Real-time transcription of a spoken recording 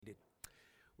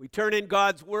We turn in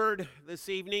God's Word this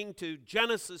evening to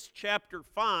Genesis chapter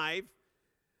 5,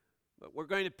 but we're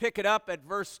going to pick it up at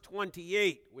verse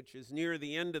 28, which is near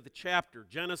the end of the chapter.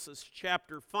 Genesis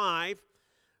chapter 5,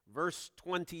 verse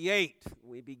 28.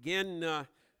 We begin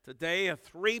today a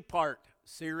three-part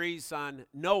series on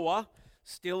Noah,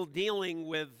 still dealing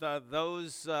with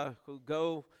those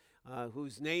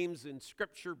whose names in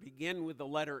Scripture begin with the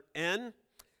letter N.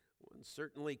 One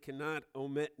certainly cannot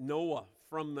omit Noah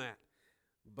from that.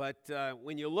 But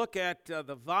when you look at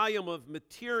the volume of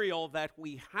material that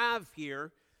we have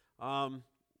here,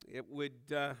 it would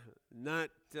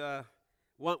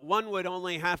one would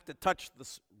only have to touch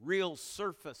the real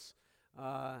surface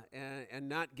and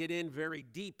not get in very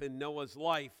deep in Noah's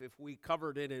life if we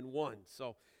covered it in one.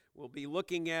 So we'll be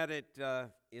looking at it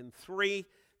in three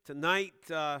tonight,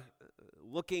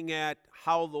 looking at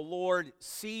how the Lord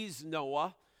sees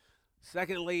Noah.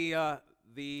 Secondly,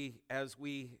 as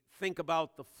we think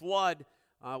about the flood,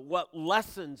 what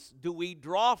lessons do we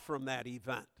draw from that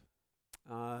event?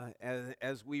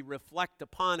 As we reflect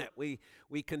upon it,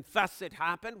 we confess it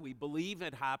happened, we believe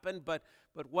it happened, but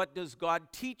what does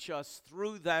God teach us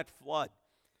through that flood?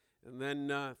 And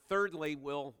then thirdly,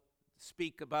 we'll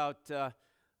speak about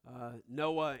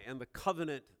Noah and the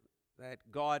covenant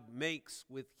that God makes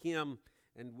with him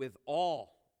and with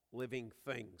all living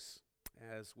things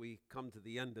as we come to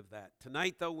the end of that.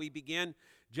 Tonight, though, we begin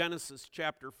Genesis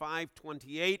chapter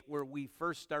 5:28, where we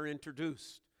first are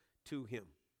introduced to him.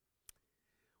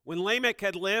 When Lamech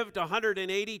had lived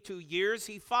 182 years,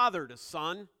 he fathered a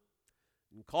son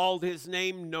and called his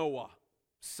name Noah,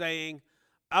 saying,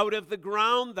 "Out of the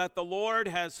ground that the Lord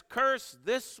has cursed,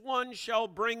 this one shall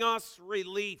bring us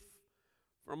relief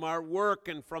from our work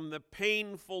and from the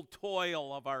painful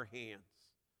toil of our hands."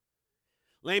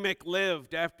 Lamech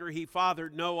lived after he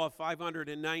fathered Noah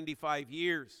 595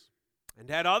 years and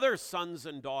had other sons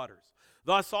and daughters.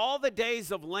 Thus all the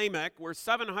days of Lamech were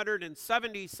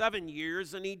 777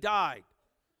 years, and he died.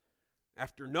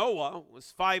 After Noah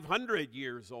was 500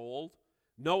 years old,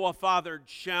 Noah fathered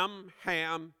Shem,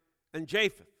 Ham, and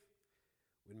Japheth.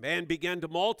 When man began to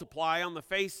multiply on the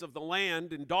face of the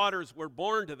land and daughters were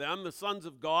born to them, the sons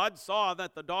of God saw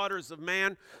that the daughters of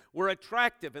man were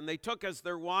attractive, and they took as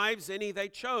their wives any they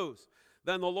chose.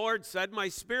 Then the Lord said, "My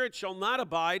spirit shall not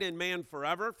abide in man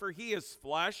forever, for he is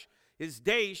flesh. His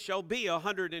days shall be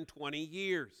 120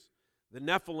 years. The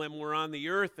Nephilim were on the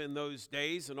earth in those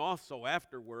days, and also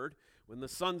afterward, when the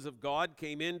sons of God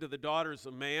came in to the daughters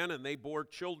of man, and they bore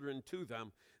children to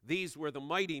them. These were the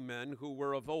mighty men who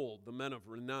were of old, the men of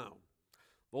renown.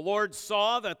 The Lord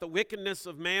saw that the wickedness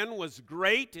of man was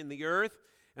great in the earth,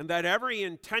 and that every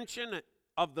intention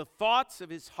of the thoughts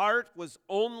of his heart was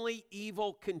only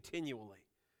evil continually.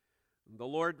 And the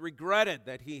Lord regretted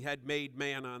that he had made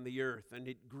man on the earth, and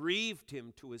it grieved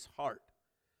him to his heart.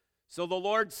 So the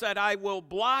Lord said, "I will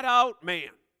blot out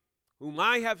man, whom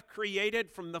I have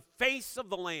created from the face of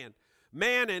the land,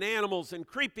 man and animals and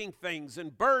creeping things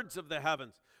and birds of the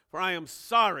heavens, for I am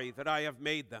sorry that I have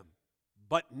made them."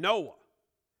 But Noah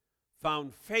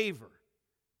found favor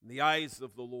in the eyes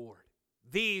of the Lord.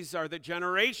 These are the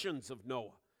generations of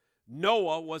Noah.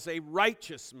 Noah was a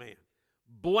righteous man,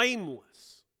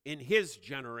 blameless in his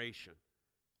generation.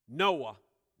 Noah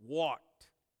walked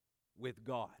with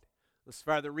God. Let's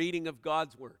start the reading of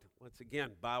God's word. Once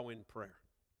again, bow in prayer.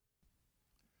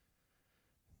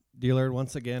 Dear Lord,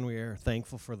 once again, we are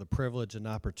thankful for the privilege and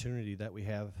opportunity that we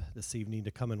have this evening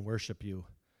to come and worship you.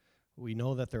 We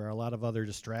know that there are a lot of other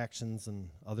distractions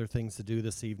and other things to do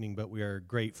this evening, but we are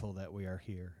grateful that we are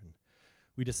here. And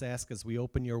we just ask as we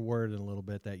open your word in a little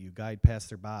bit that you guide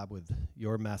Pastor Bob with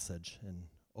your message and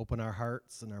open our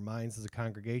hearts and our minds as a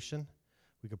congregation.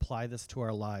 We can apply this to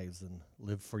our lives and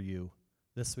live for you.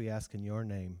 This we ask in your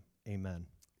name. Amen.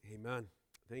 Amen.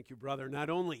 Thank you, brother. Not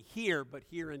only here, but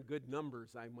here in good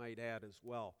numbers, I might add as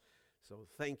well. So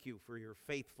thank you for your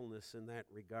faithfulness in that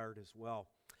regard as well.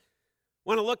 I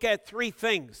want to look at three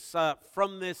things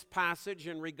from this passage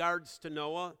in regards to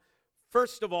Noah.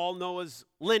 First of all, Noah's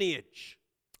lineage.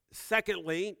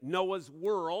 Secondly, Noah's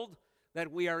world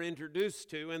that we are introduced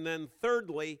to. And then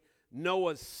thirdly,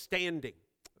 Noah's standing.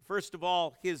 First of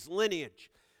all, his lineage.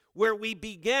 Where we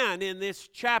began in this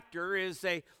chapter is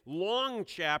a long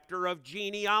chapter of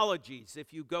genealogies.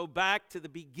 If you go back to the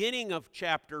beginning of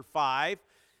chapter 5,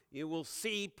 you will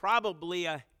see probably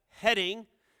a heading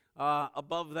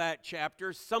above that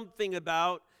chapter, something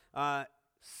about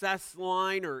Seth's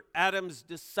line or Adam's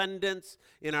descendants.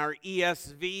 In our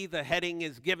ESV, the heading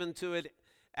is given to it,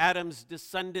 Adam's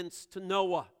descendants to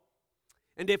Noah.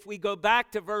 And if we go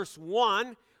back to verse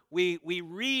 1, we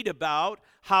read about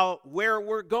where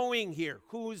we're going here,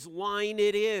 whose line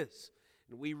it is.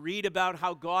 And we read about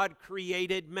how God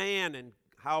created man and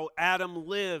how Adam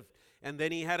lived, and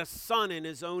then he had a son in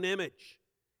his own image.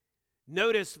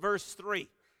 Notice verse 3.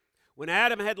 When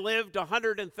Adam had lived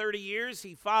 130 years,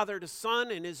 he fathered a son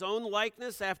in his own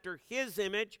likeness after his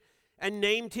image and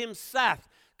named him Seth.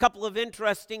 A couple of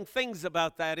interesting things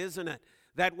about that, isn't it?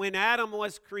 That when Adam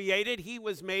was created, he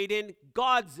was made in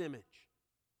God's image.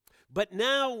 But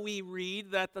now we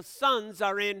read that the sons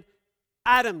are in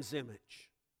Adam's image,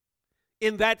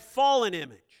 in that fallen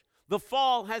image. The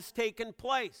fall has taken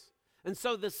place. And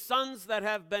so the sons that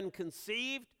have been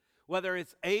conceived, whether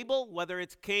it's Abel, whether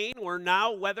it's Cain, or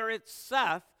now whether it's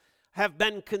Seth, have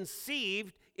been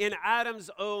conceived in Adam's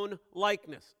own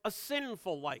likeness, a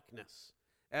sinful likeness,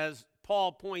 as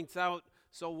Paul points out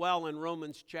so well in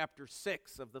Romans chapter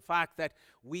 6, of the fact that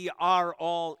we are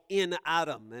all in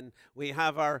Adam, and we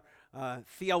have our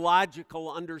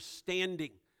theological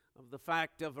understanding of the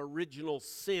fact of original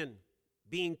sin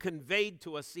being conveyed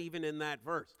to us even in that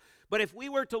verse. But if we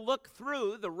were to look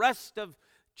through the rest of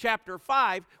chapter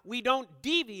 5, we don't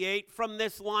deviate from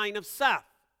this line of Seth.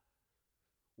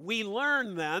 We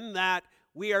learn then that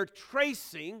we are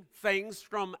tracing things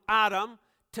from Adam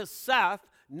to Seth,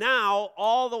 now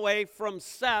all the way from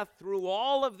Seth through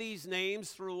all of these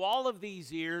names, through all of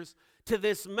these years, to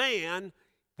this man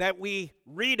that we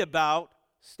read about,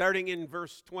 starting in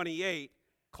verse 28,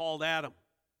 called Adam.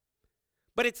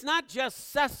 But it's not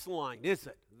just Seth's line, is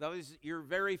it? Those you're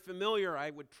very familiar, I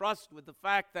would trust, with the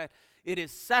fact that it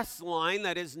is Seth's line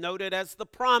that is noted as the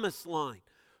promised line.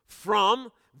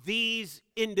 From these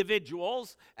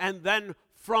individuals and then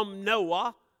from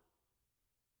Noah,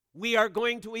 we are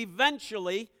going to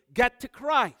eventually get to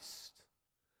Christ,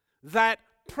 that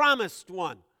promised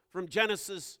one from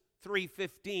Genesis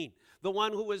 3:15, the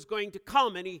one who is going to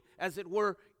come and he, as it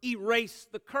were, erase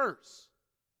the curse.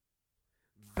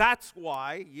 That's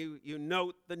why you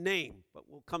note the name, but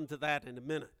we'll come to that in a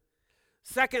minute.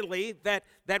 Secondly, that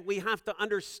we have to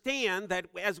understand that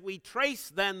as we trace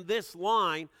then this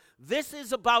line, this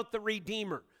is about the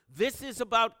Redeemer. This is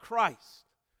about Christ.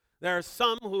 There are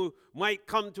some who might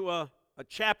come to a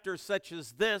chapter such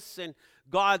as this in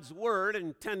God's Word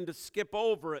and tend to skip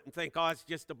over it and think, oh, it's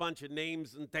just a bunch of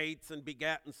names and dates and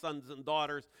begotten sons and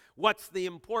daughters. What's the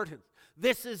importance?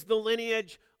 This is the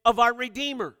lineage of our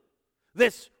Redeemer.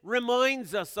 This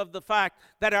reminds us of the fact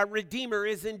that our Redeemer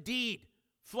is indeed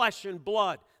flesh and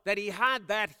blood, that he had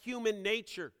that human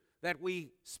nature that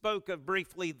we spoke of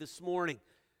briefly this morning.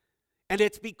 And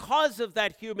it's because of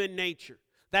that human nature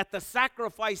that the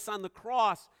sacrifice on the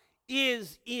cross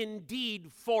is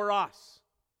indeed for us.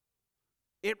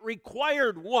 It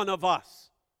required one of us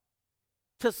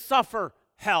to suffer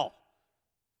hell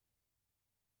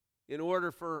in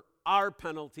order for our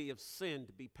penalty of sin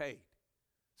to be paid.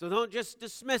 So don't just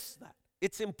dismiss that.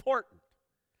 It's important.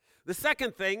 The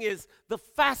second thing is the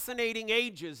fascinating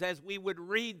ages as we would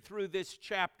read through this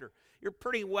chapter. You're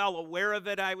pretty well aware of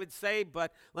it, I would say,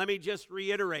 but let me just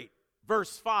reiterate.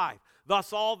 Verse 5,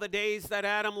 thus all the days that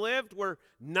Adam lived were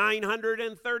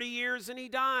 930 years and he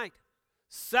died.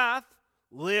 Seth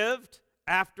lived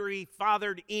after he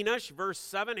fathered Enosh, verse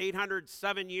 7,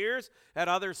 807 years, had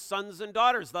other sons and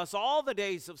daughters. Thus all the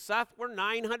days of Seth were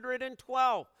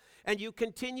 912. And you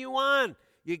continue on.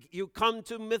 You come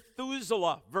to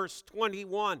Methuselah, verse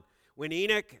 21. When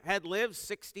Enoch had lived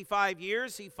 65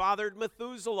 years, he fathered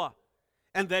Methuselah.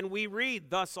 And then we read,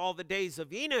 thus all the days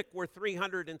of Enoch were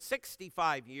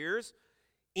 365 years.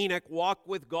 Enoch walked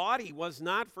with God. He was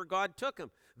not, for God took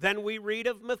him. Then we read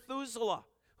of Methuselah,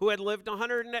 who had lived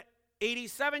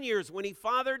 187 years when he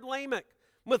fathered Lamech.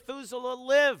 Methuselah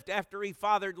lived after he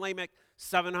fathered Lamech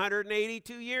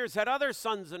 782 years, had other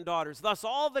sons and daughters. Thus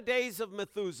all the days of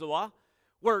Methuselah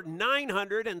were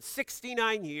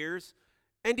 969 years,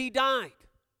 and he died.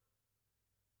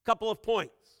 Couple of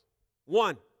points.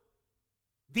 One,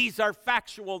 these are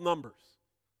factual numbers.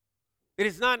 It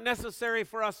is not necessary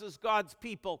for us as God's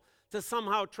people to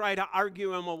somehow try to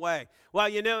argue them away. Well,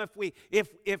 you know,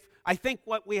 if I think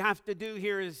what we have to do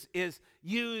here is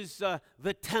use the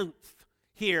 10th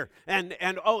here, and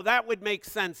oh, that would make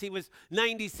sense. He was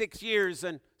 96 years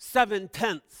and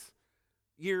 7/10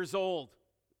 years old,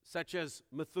 such as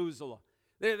Methuselah.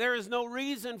 There is no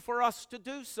reason for us to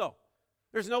do so.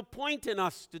 There's no point in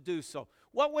us to do so.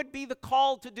 What would be the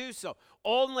call to do so?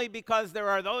 Only because there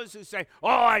are those who say, oh,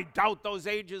 I doubt those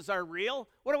ages are real.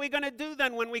 What are we going to do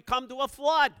then when we come to a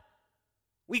flood?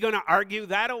 We going to argue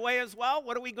that away as well?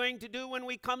 What are we going to do when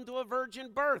we come to a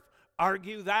virgin birth?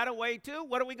 argue that away too.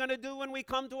 What are we going to do when we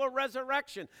come to a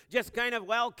resurrection? Just kind of,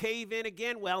 well, cave in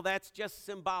again? Well, that's just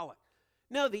symbolic.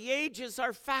 No, the ages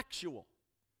are factual.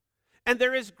 And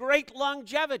there is great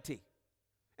longevity.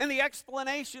 And the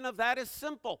explanation of that is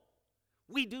simple.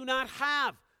 We do not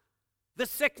have the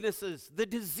sicknesses, the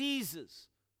diseases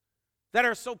that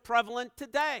are so prevalent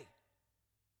today.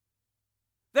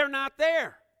 They're not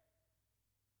there.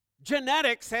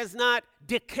 Genetics has not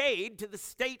decayed to the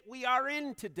state we are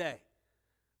in today.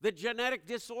 The genetic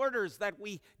disorders that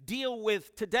we deal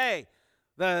with today,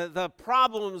 the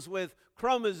problems with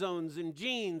chromosomes and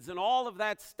genes and all of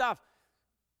that stuff,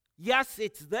 yes,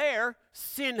 it's there.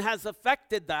 Sin has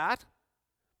affected that,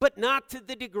 but not to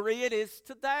the degree it is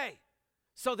today.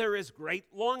 So there is great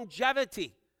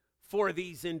longevity for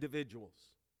these individuals.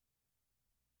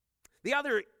 The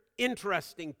other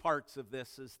interesting parts of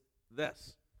this is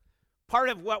this. Part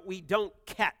of what we don't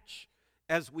catch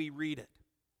as we read it.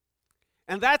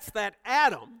 And that's that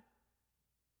Adam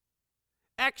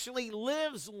actually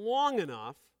lives long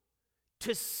enough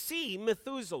to see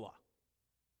Methuselah.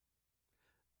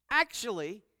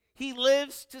 Actually, he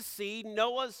lives to see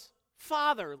Noah's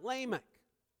father, Lamech.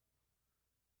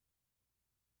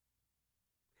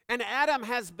 And Adam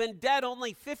has been dead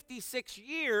only 56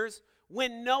 years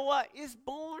when Noah is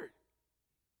born.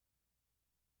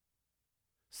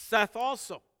 Seth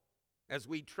also, as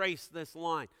we trace this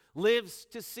line, lives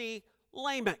to see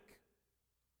Lamech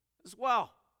as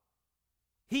well.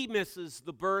 He misses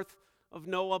the birth of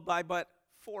Noah by but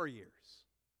 4 years.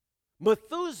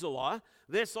 Methuselah,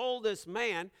 this oldest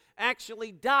man,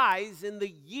 actually dies in the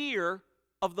year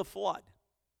of the flood.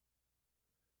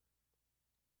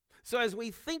 So as we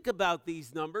think about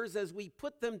these numbers, as we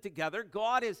put them together,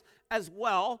 God is as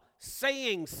well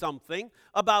saying something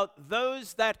about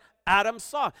those that Adam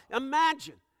saw.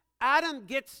 Imagine, Adam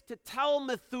gets to tell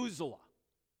Methuselah.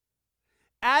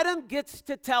 Adam gets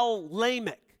to tell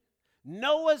Lamech,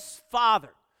 Noah's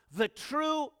father, the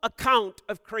true account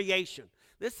of creation.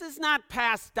 This is not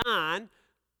passed on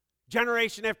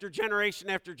generation after generation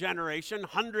after generation,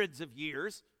 hundreds of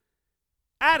years.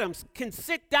 Adam can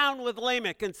sit down with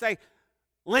Lamech and say,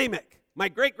 Lamech, my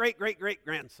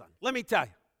great-great-great-great-grandson, let me tell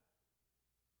you,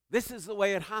 this is the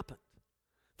way it happened.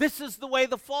 This is the way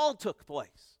the fall took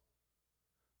place.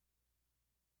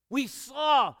 We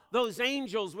saw those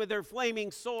angels with their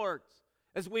flaming swords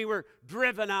as we were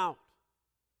driven out.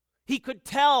 He could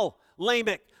tell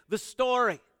Lamech the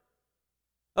story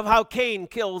of how Cain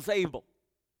kills Abel.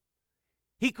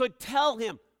 He could tell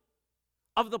him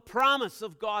of the promise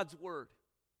of God's word.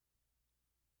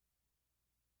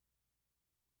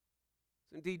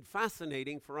 It's indeed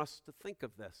fascinating for us to think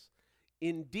of this.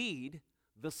 Indeed,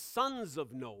 the sons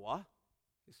of Noah,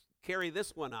 carry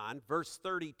this one on, verse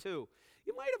 32.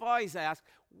 You might have always asked,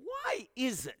 why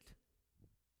is it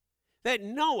that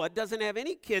Noah doesn't have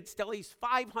any kids till he's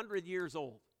 500 years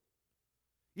old?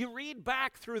 You read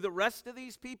back through the rest of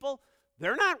these people,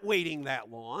 they're not waiting that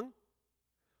long.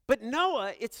 But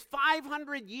Noah, it's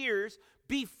 500 years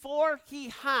before he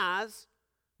has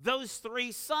those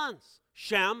three sons,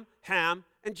 Shem, Ham,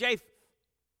 and Japheth.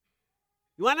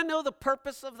 You want to know the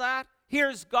purpose of that?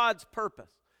 Here's God's purpose.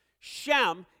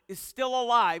 Shem is still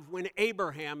alive when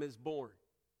Abraham is born.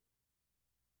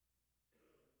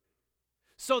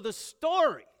 So the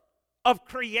story of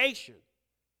creation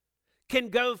can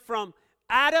go from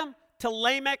Adam to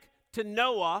Lamech to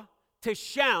Noah to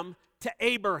Shem to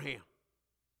Abraham.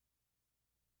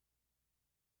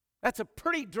 That's a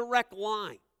pretty direct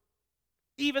line.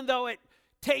 Even though it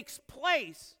takes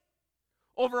place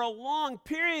over a long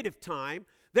period of time,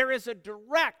 there is a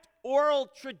direct oral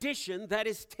tradition that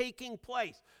is taking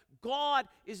place. God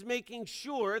is making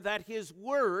sure that his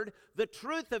word, the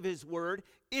truth of his word,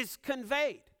 is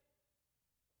conveyed.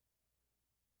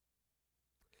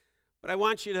 But I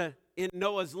want you to, in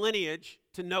Noah's lineage,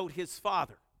 to note his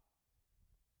father.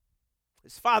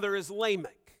 His father is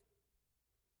Lamech.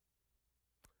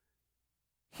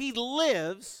 He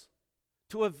lives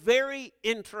to a very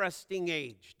interesting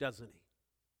age, doesn't he?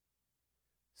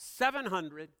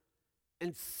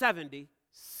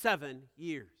 777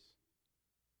 years.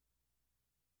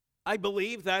 I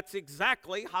believe that's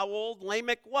exactly how old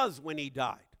Lamech was when he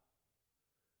died.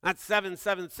 Not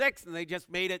 776, and they just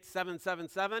made it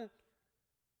 777.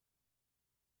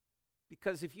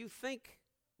 Because if you think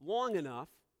long enough,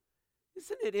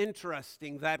 isn't it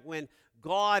interesting that when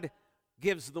God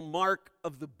gives the mark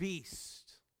of the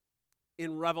beast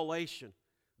in Revelation,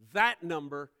 that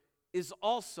number is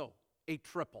also a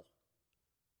triple,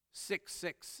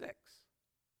 666.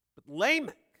 But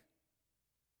Lamech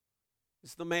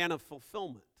is the man of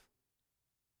fulfillment.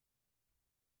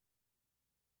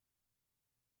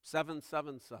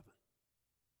 777.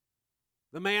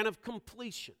 The man of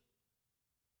completion.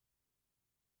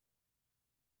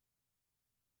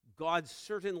 God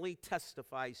certainly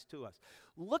testifies to us.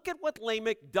 Look at what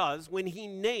Lamech does when he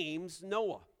names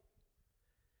Noah.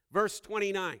 Verse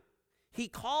 29. He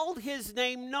called his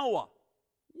name Noah.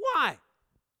 Why?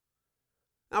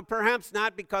 Now, perhaps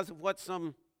not because of what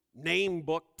some name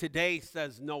book today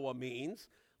says Noah means.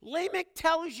 Lamech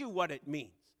tells you what it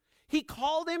means. He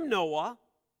called him Noah,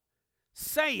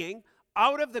 saying,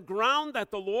 out of the ground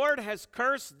that the Lord has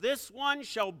cursed, this one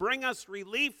shall bring us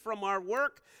relief from our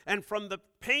work and from the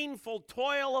painful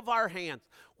toil of our hands.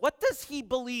 What does he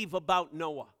believe about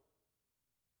Noah?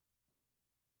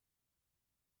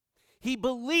 He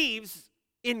believes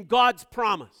in God's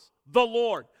promise, the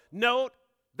Lord. Note,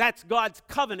 that's God's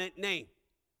covenant name.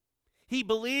 He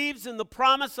believes in the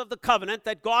promise of the covenant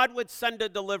that God would send a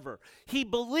deliverer. He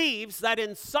believes that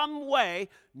in some way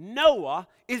Noah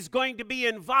is going to be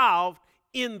involved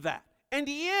in that. And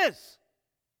he is.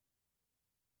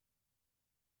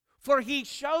 For he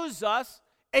shows us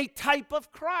a type of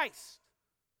Christ.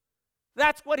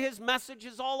 That's what his message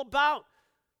is all about.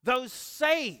 Those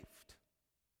saved.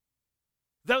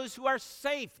 Those who are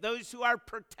safe. Those who are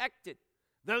protected.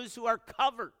 Those who are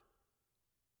covered.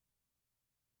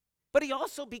 But he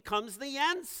also becomes the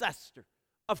ancestor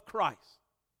of Christ.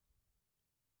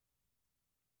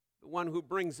 The one who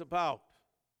brings about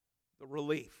the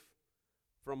relief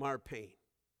from our pain.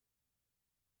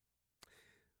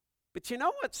 But you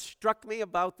know what struck me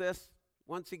about this?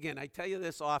 Once again, I tell you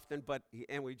this often,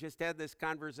 and we just had this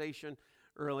conversation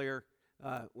earlier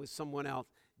with someone else.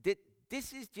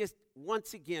 This is just,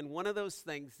 once again, one of those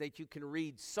things that you can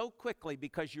read so quickly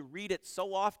because you read it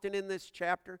so often in this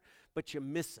chapter, but you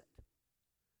miss it.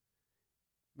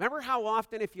 Remember how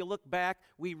often, if you look back,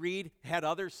 we read, had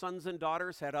other sons and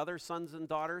daughters, had other sons and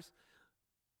daughters?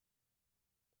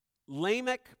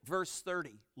 Lamech, verse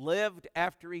 30, lived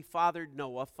after he fathered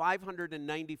Noah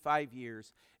 595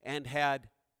 years and had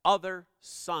other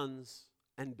sons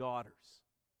and daughters.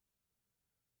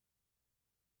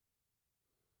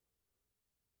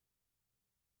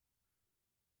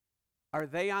 Are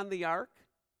they on the ark?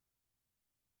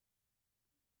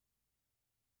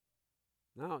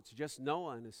 No, it's just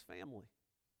Noah and his family.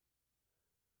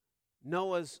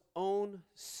 Noah's own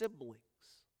siblings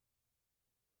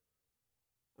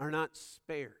are not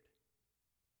spared.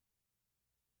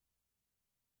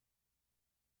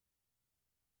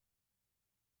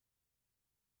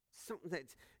 Something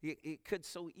that you could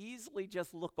so easily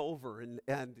just look over and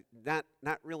not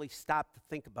really stop to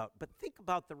think about. But think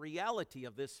about the reality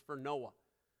of this for Noah.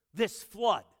 This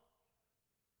flood.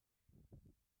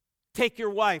 Take your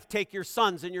wife, take your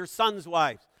sons and your sons'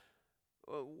 wives.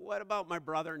 What about my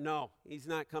brother? No, he's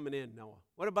not coming in, Noah.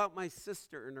 What about my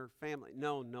sister and her family?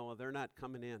 No, Noah, they're not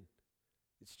coming in.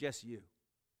 It's just you.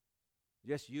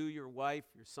 Just you, your wife,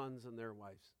 your sons, and their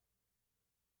wives.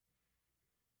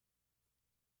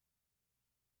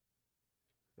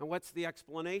 Now, what's the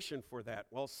explanation for that?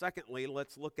 Well, secondly,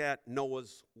 let's look at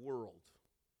Noah's world.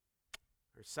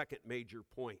 Our second major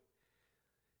point.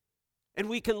 And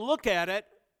we can look at it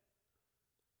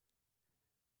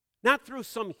not through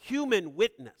some human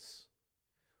witness.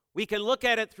 We can look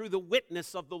at it through the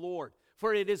witness of the Lord.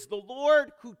 For it is the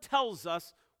Lord who tells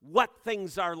us what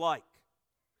things are like.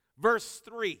 Verse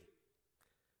 3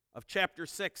 of chapter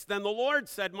 6. Then the Lord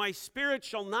said, my spirit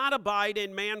shall not abide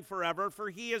in man forever, for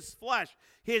he is flesh.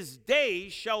 His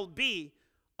days shall be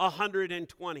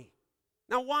 120.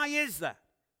 Now, why is that?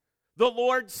 The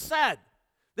Lord said.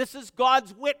 This is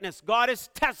God's witness. God is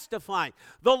testifying.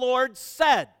 The Lord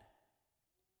said.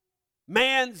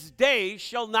 Man's days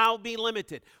shall now be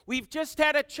limited. We've just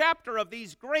had a chapter of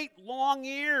these great long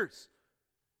years.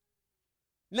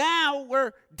 Now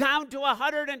we're down to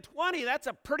 120. That's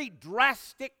a pretty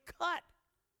drastic cut.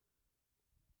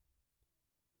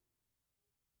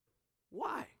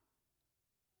 Why?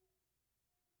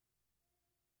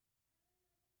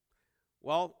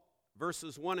 Well,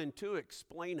 verses 1 and 2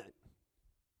 explain it.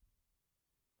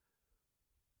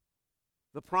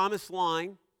 The promised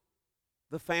line,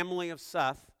 the family of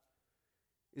Seth,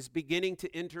 is beginning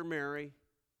to intermarry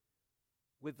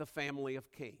with the family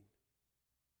of Cain.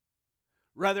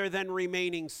 Rather than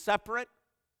remaining separate,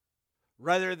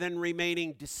 rather than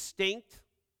remaining distinct,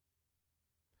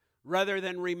 rather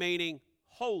than remaining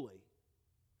holy,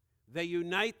 they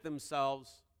unite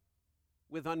themselves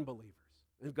with unbelievers.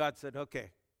 And God said,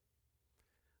 okay,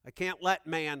 I can't let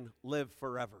man live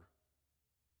forever.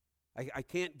 I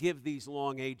can't give these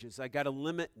long ages. I got to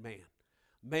limit man.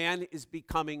 Man is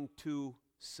becoming too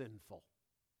sinful.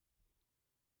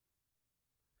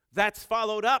 That's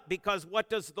followed up because what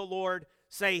does the Lord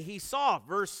say he saw?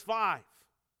 Verse 5.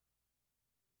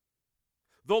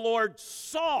 The Lord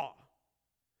saw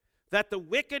that the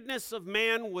wickedness of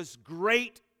man was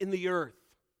great in the earth.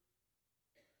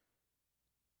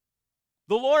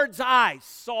 The Lord's eyes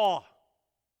saw.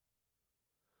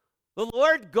 The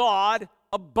Lord God,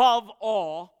 above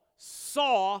all,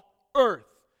 saw earth.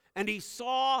 And he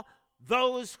saw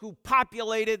those who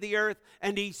populated the earth,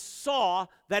 and he saw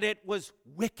that it was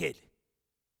wicked.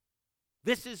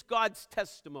 This is God's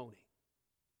testimony.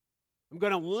 I'm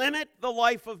going to limit the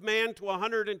life of man to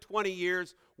 120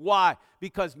 years. Why?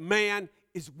 Because man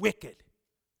is wicked.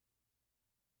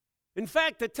 In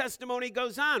fact, the testimony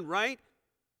goes on, right?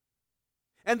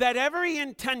 And that every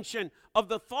intention of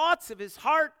the thoughts of his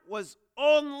heart was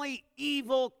only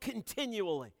evil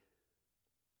continually.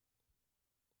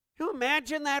 Can you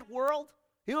imagine that world?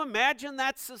 Can you imagine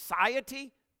that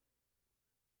society?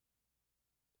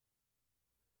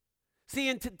 See,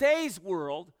 in today's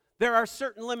world, there are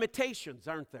certain limitations,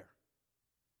 aren't there?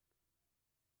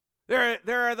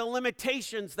 There are the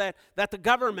limitations that the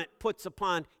government puts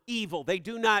upon evil. They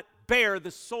do not bear the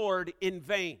sword in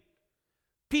vain.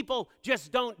 People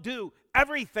just don't do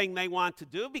everything they want to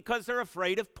do because they're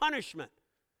afraid of punishment.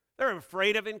 They're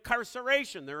afraid of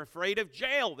incarceration. They're afraid of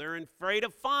jail. They're afraid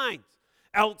of fines.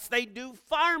 Else they do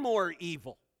far more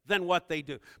evil than what they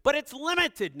do. But it's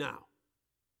limited now.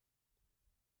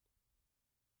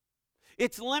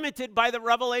 It's limited by the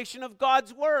revelation of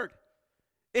God's word.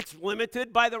 It's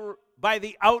limited by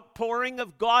the outpouring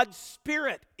of God's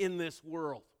Spirit in this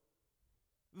world.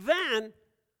 Then,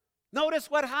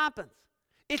 notice what happens.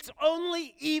 It's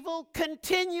only evil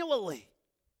continually.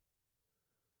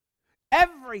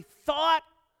 Every thought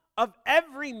of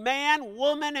every man,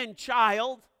 woman, and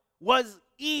child was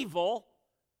evil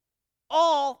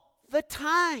all the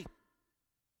time.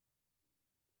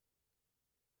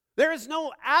 There is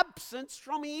no absence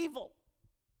from evil.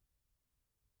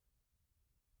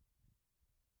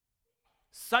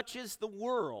 Such is the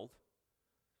world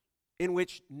in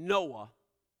which Noah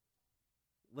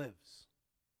lives.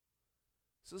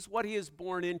 This is what he is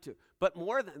born into. But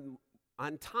more than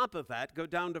on top of that, go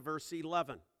down to verse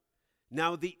 11.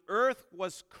 Now the earth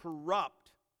was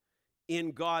corrupt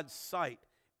in God's sight,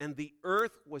 and the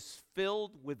earth was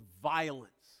filled with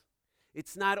violence.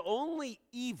 It's not only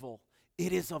evil,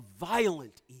 it is a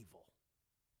violent evil.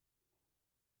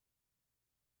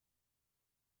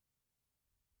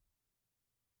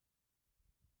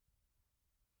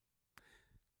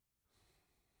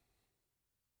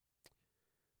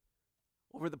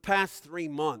 Over the past 3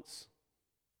 months,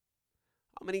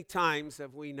 how many times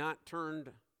have we not turned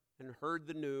and heard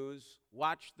the news,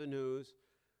 watched the news,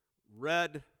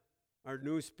 read our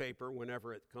newspaper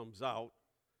whenever it comes out,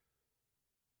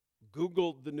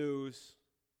 Googled the news,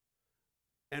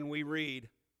 and we read,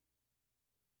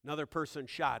 another person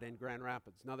shot in Grand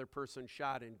Rapids, another person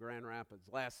shot in Grand Rapids.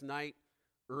 Last night,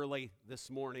 early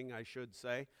this morning, I should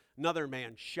say, another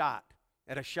man shot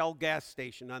at a Shell gas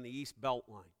station on the East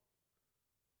Beltline.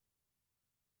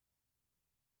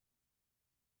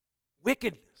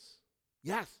 Wickedness,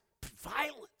 yes,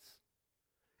 violence.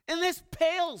 And this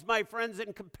pales, my friends,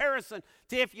 in comparison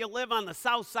to if you live on the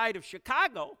south side of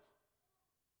Chicago.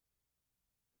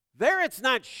 There it's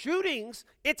not shootings,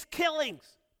 it's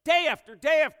killings, day after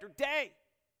day after day.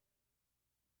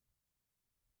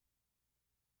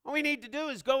 All we need to do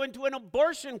is go into an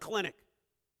abortion clinic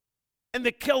and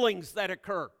the killings that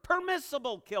occur,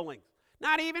 permissible killings,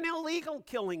 not even illegal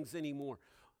killings anymore.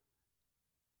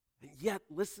 And yet,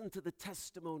 listen to the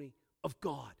testimony of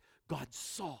God. God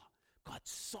saw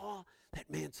that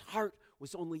man's heart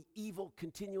was only evil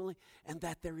continually, and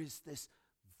that there is this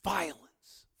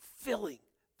violence filling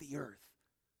the earth.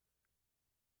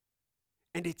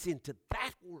 And it's into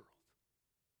that world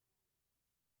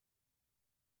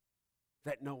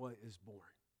that Noah is born.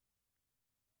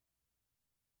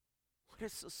 What a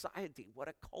society, what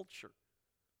a culture.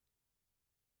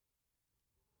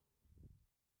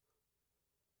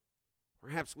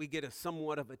 Perhaps we get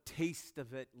somewhat of a taste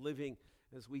of it living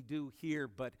as we do here,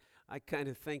 but I kind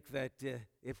of think that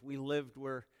if we lived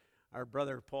where our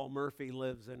brother Paul Murphy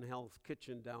lives in Hell's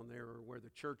Kitchen down there, or where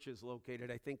the church is located,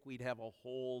 I think we'd have a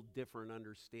whole different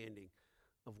understanding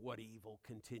of what evil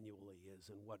continually is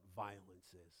and what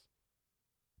violence is.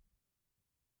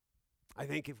 I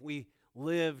think if we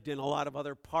lived in a lot of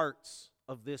other parts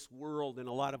of this world, in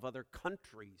a lot of other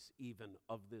countries even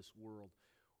of this world,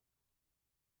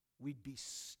 we'd be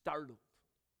startled.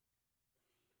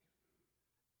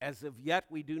 As of yet,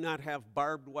 we do not have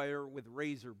barbed wire with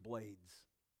razor blades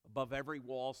above every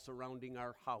wall surrounding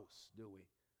our house, do we?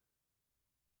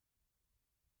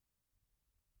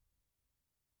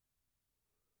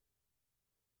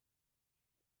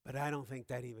 But I don't think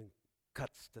that even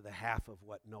cuts to the half of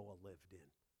what Noah lived in.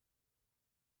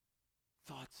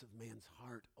 Thoughts of man's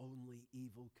heart, only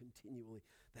evil continually,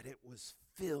 that it was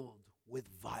filled with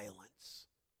violence.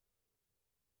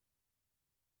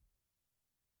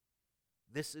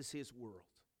 This is his world.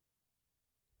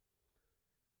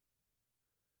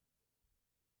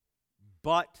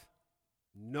 But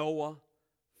Noah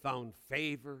found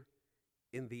favor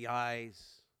in the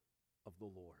eyes of the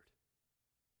Lord.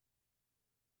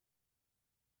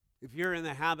 If you're in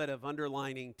the habit of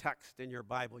underlining text in your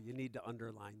Bible, you need to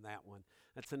underline that one.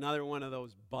 That's another one of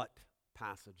those but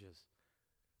passages.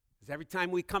 Because every time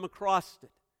we come across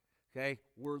it, okay,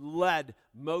 we're led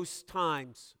most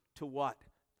times to what?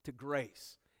 To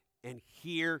grace. And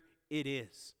here it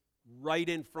is, right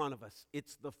in front of us.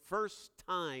 It's the first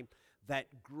time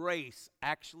that grace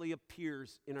actually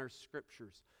appears in our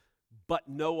scriptures. But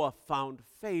Noah found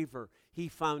favor. He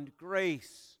found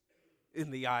grace in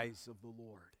the eyes of the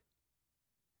Lord.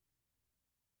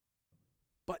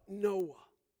 But Noah,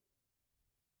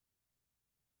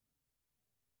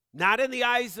 not in the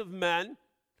eyes of men.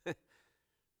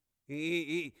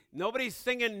 Nobody's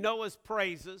singing Noah's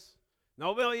praises.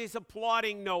 Nobody's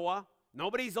applauding Noah.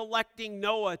 Nobody's electing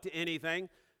Noah to anything.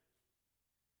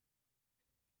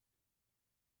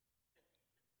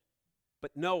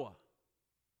 But Noah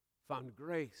found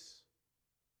grace,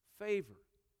 favor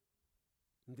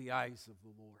in the eyes of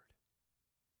the Lord.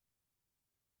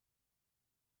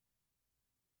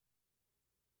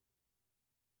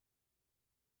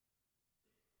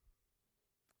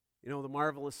 You know the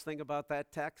marvelous thing about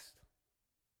that text?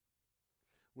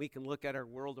 We can look at our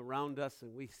world around us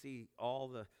and we see all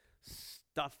the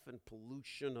stuff and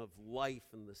pollution of life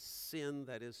and the sin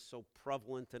that is so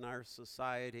prevalent in our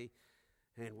society.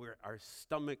 And our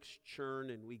stomachs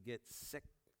churn and we get sick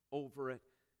over it.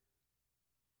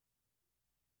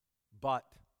 But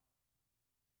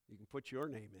you can put your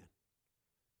name in.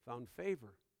 Found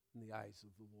favor in the eyes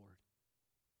of the Lord.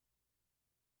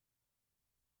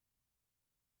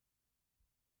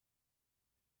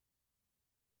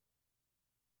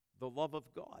 The love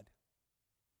of God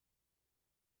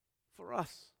for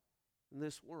us in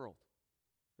this world,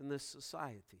 in this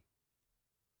society.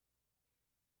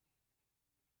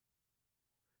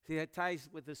 See, that ties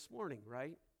with this morning,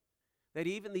 right? That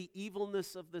even the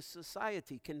evilness of the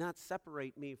society cannot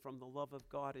separate me from the love of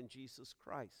God in Jesus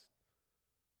Christ.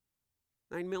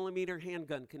 9mm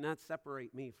handgun cannot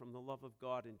separate me from the love of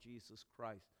God in Jesus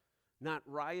Christ. Not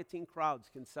rioting crowds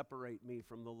can separate me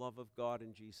from the love of God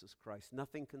in Jesus Christ.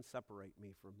 Nothing can separate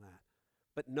me from that.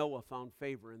 But Noah found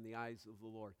favor in the eyes of the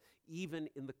Lord, even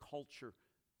in the culture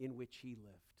in which he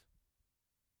lived.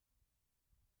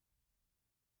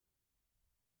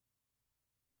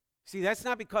 See, that's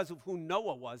not because of who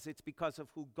Noah was, it's because of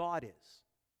who God is.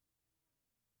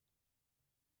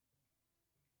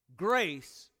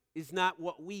 Grace is not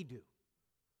what we do.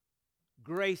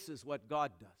 Grace is what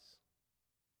God does.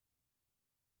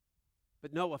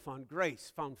 But Noah found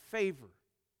grace, found favor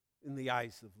in the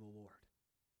eyes of the Lord.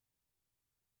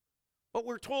 But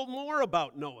we're told more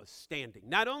about Noah's standing.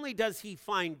 Not only does he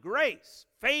find grace,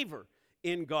 favor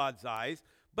in God's eyes,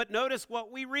 but notice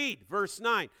what we read, verse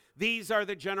 9. These are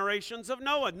the generations of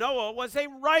Noah. Noah was a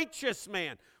righteous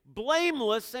man,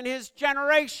 blameless in his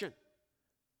generation.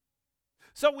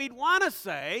 So we'd want to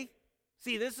say,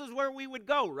 see, this is where we would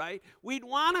go, right? We'd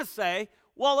want to say,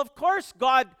 well, of course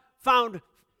God found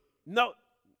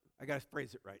I got to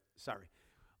phrase it right, sorry.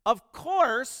 Of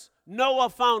course, Noah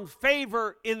found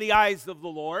favor in the eyes of the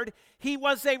Lord. He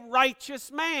was a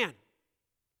righteous man.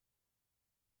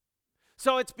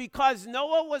 So it's because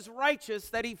Noah was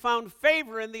righteous that he found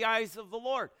favor in the eyes of the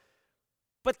Lord.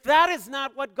 But that is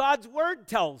not what God's word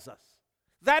tells us.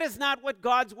 That is not what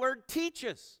God's word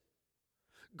teaches.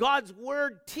 God's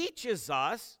word teaches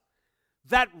us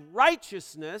that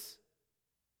righteousness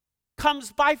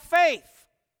comes by faith.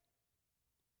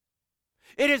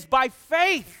 It is by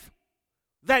faith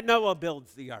that Noah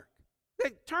builds the ark.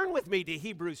 Turn with me to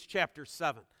Hebrews chapter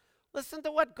 7. Listen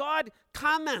to what God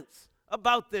comments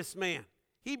about this man.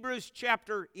 Hebrews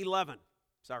chapter 11.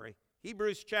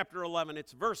 Hebrews chapter 11,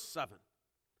 it's verse 7.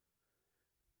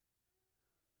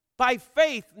 By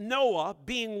faith, Noah,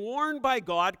 being warned by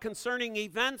God concerning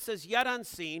events as yet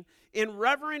unseen, in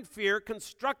reverent fear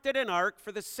constructed an ark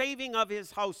for the saving of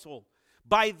his household.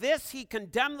 By this he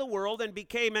condemned the world and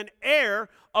became an heir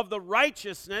of the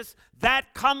righteousness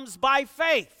that comes by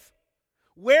faith.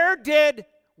 Where did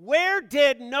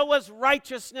Noah's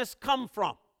righteousness come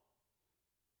from?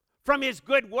 From his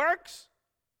good works?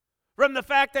 From the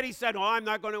fact that he said, I'm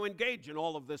not going to engage in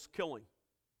all of this killing.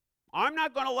 I'm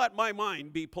not going to let my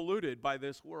mind be polluted by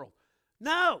this world.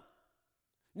 No.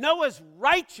 Noah's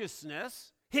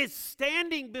righteousness, his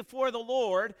standing before the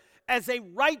Lord as a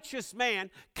righteous man,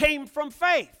 came from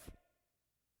faith.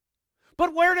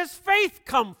 But where does faith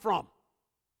come from?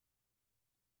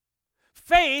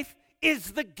 Faith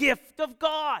is the gift of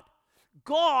God.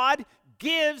 God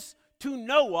gives to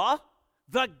Noah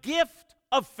the gift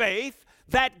of faith.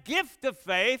 That gift of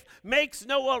faith makes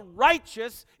Noah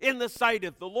righteous in the sight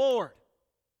of the Lord.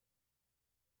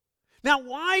 Now,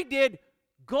 why did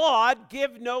God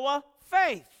give Noah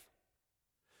faith?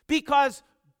 Because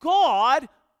God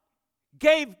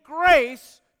gave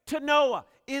grace to Noah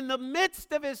in the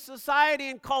midst of his society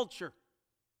and culture.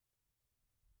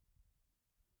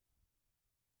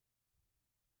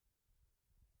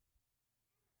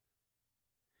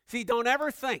 See, don't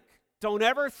ever think.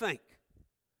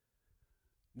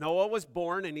 Noah was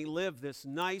born and he lived this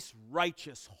nice,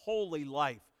 righteous, holy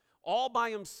life all by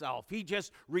himself. He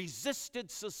just resisted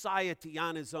society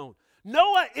on his own.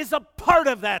 Noah is a part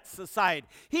of that society.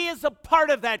 He is a part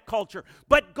of that culture.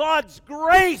 But God's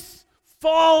grace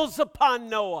falls upon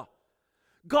Noah.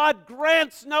 God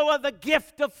grants Noah the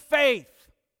gift of faith.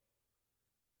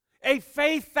 A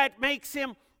faith that makes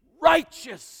him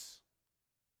righteous.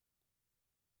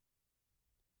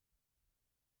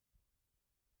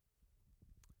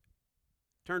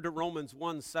 Turn to Romans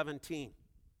 1:17.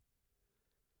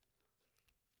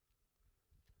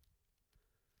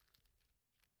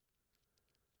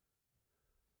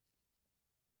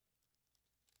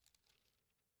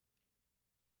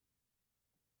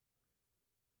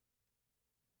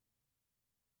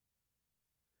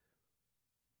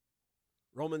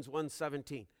 Romans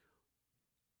 1:17.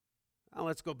 Now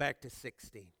let's go back to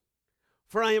 16.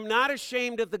 For I am not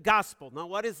ashamed of the gospel. Now,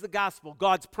 what is the gospel?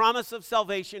 God's promise of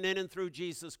salvation in and through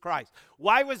Jesus Christ.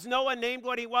 Why was Noah named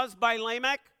what he was by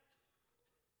Lamech?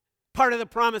 Part of the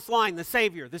promised line, the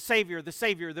Savior, the Savior, the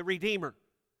Savior, the Redeemer.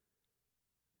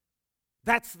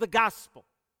 That's the gospel.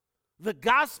 The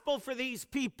gospel for these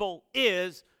people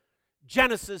is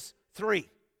Genesis 3.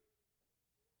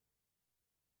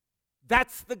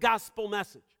 That's the gospel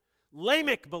message.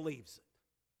 Lamech believes it.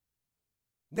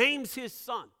 Names his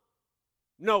son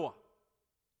Noah.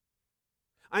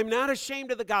 I'm not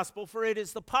ashamed of the gospel, for it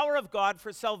is the power of God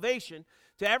for salvation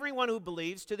to everyone who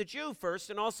believes, to the Jew first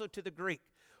and also to the Greek.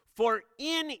 For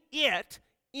in it,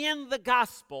 in the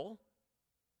gospel,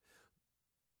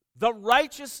 the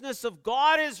righteousness of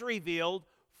God is revealed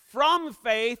from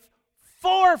faith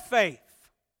for faith.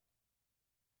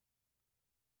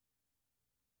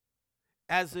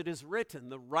 As it is written,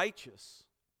 the righteous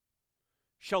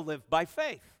shall live by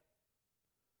faith.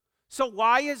 So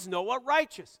why is Noah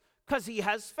righteous? Because he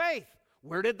has faith.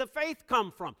 Where did the faith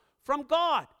come from? From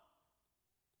God.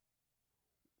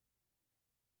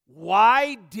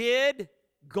 Why did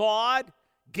God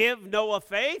give Noah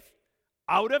faith?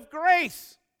 Out of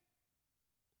grace.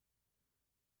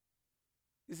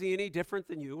 Is he any different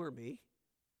than you or me?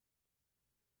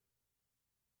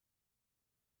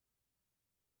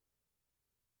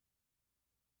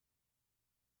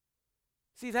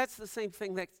 See, that's the same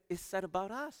thing that is said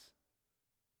about us.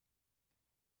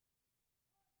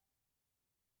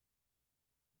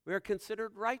 We are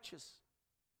considered righteous,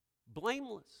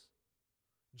 blameless,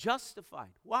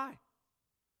 justified. Why?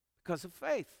 Because of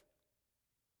faith.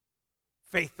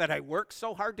 Faith that I worked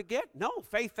so hard to get? No,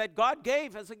 faith that God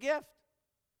gave as a gift.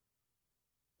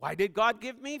 Why did God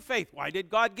give me faith? Why did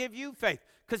God give you faith?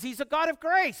 Because he's a God of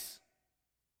grace.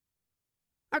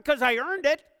 Not because I earned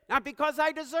it, not because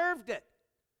I deserved it.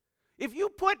 If you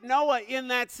put Noah in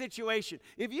that situation,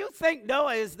 if you think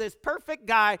Noah is this perfect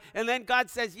guy, and then God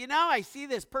says, you know, I see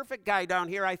this perfect guy down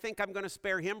here, I think I'm going to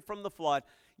spare him from the flood,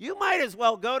 you might as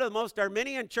well go to the most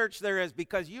Arminian church there is,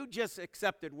 because you just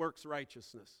accepted works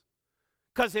righteousness.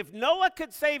 Because if Noah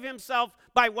could save himself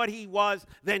by what he was,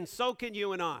 then so can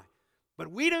you and I.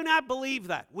 But we do not believe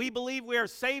that. We believe we are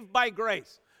saved by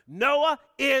grace. Noah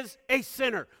is a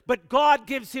sinner, but God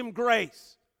gives him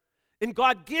grace. And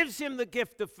God gives him the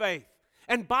gift of faith.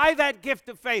 And by that gift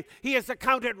of faith, he is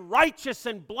accounted righteous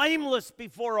and blameless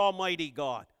before Almighty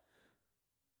God.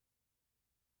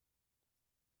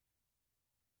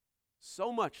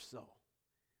 So much so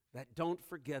that don't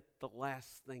forget the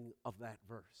last thing of that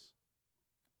verse.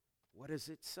 What does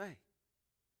it say?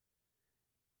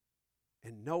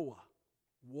 And Noah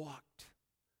walked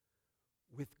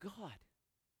with God.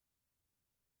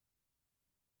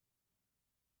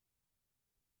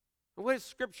 What does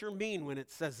Scripture mean when it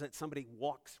says that somebody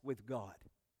walks with God?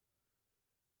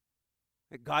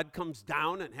 That God comes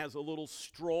down and has a little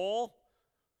stroll.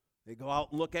 They go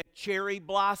out and look at cherry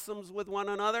blossoms with one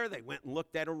another. They went and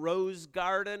looked at a rose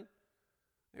garden.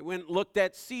 They went and looked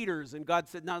at cedars, and God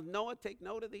said, now, Noah, take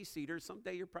note of these cedars.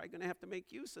 Someday you're probably going to have to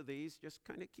make use of these. Just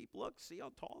kind of keep look, see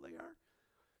how tall they are.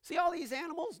 See all these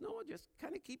animals? Noah, just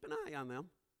kind of keep an eye on them.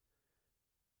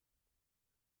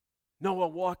 Noah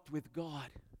walked with God.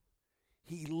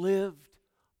 He lived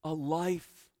a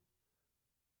life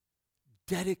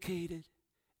dedicated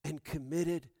and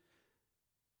committed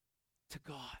to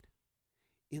God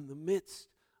in the midst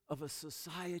of a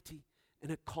society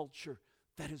and a culture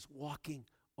that is walking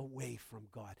away from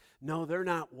God. No, they're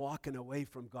not walking away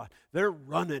from God. They're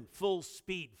running full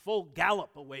speed, full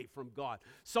gallop away from God.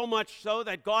 So much so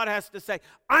that God has to say,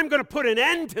 I'm going to put an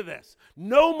end to this.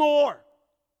 No more.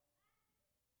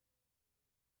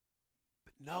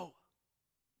 But Noah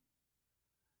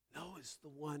is the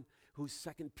one who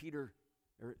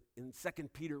in 2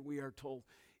 Peter we are told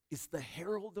is the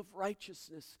herald of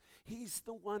righteousness. He's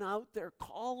the one out there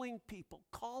calling people,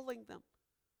 calling them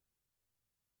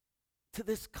to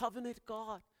this covenant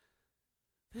God.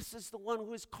 This is the one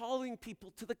who is calling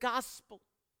people to the gospel.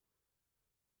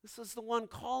 This is the one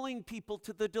calling people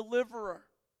to the deliverer,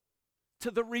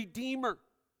 to the redeemer,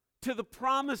 to the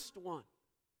promised one.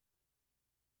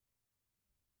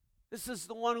 This is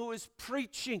the one who is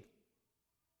preaching,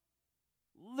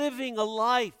 living a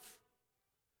life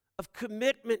of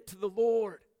commitment to the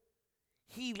Lord.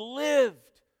 He lived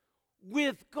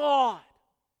with God.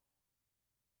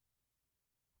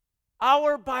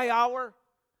 Hour by hour,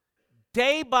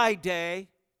 day by day,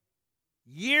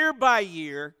 year by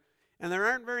year, and there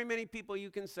aren't very many people you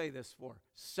can say this for,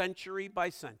 century by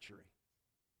century.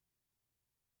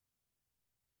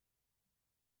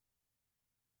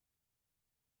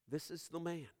 This is the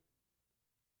man,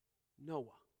 Noah,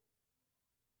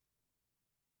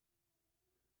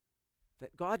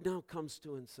 that God now comes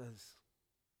to and says,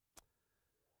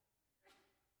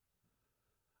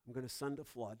 I'm going to send a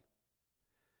flood,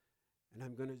 and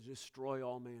I'm going to destroy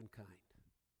all mankind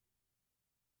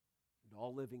and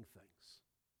all living things.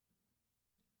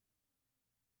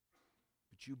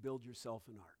 But you build yourself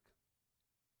an ark.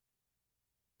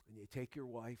 And you take your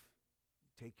wife,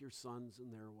 you take your sons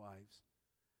and their wives,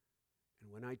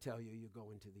 and when I tell you, you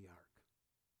go into the ark.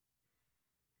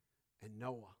 And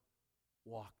Noah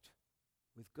walked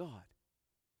with God.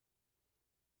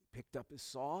 He picked up his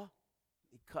saw,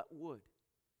 he cut wood,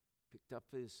 picked up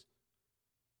his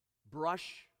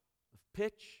brush of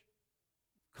pitch,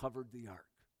 covered the ark.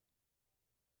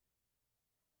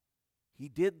 He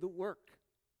did the work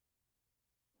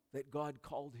that God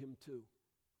called him to.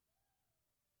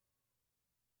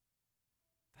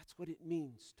 That's what it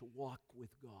means to walk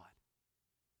with God.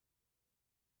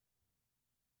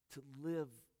 To live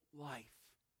life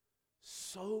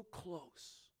so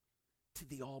close to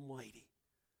the Almighty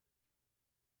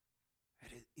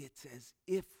that it's as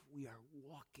if we are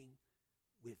walking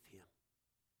with Him.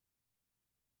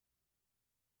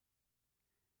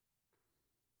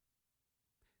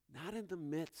 Not in the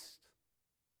midst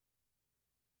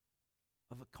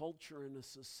of a culture and a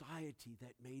society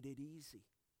that made it easy.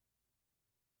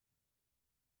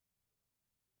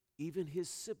 Even his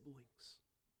siblings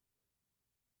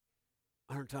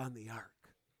aren't on the ark.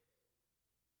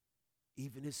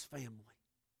 Even his family.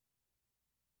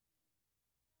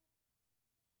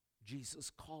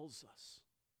 Jesus calls us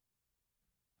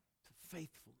to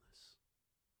faithfulness.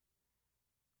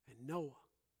 And Noah,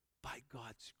 by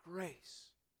God's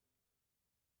grace,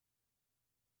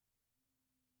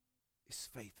 is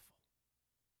faithful.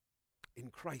 In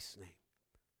Christ's name,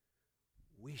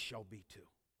 we shall be too.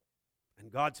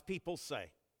 And God's people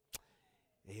say,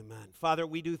 amen. Father,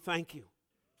 we do thank you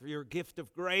for your gift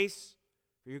of grace,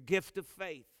 for your gift of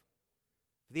faith,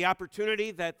 for the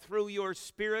opportunity that through your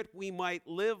Spirit we might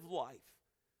live life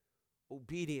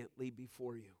obediently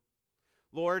before you.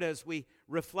 Lord, as we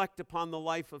reflect upon the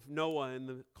life of Noah and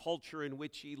the culture in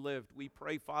which he lived, we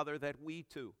pray, Father, that we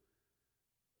too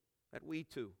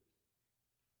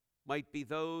might be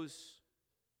those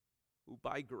who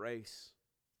by grace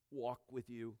walk with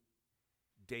you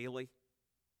daily.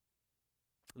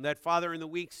 And that, Father, in the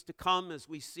weeks to come, as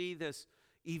we see this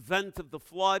event of the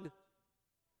flood,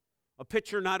 a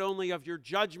picture not only of your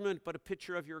judgment, but a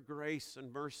picture of your grace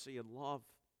and mercy and love,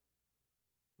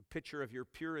 a picture of your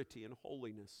purity and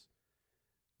holiness,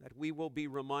 that we will be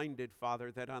reminded,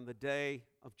 Father, that on the day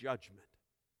of judgment,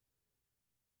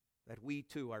 that we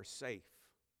too are safe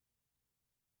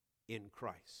in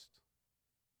Christ.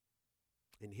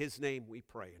 In His name we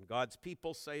pray. And God's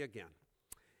people say again,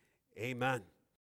 amen.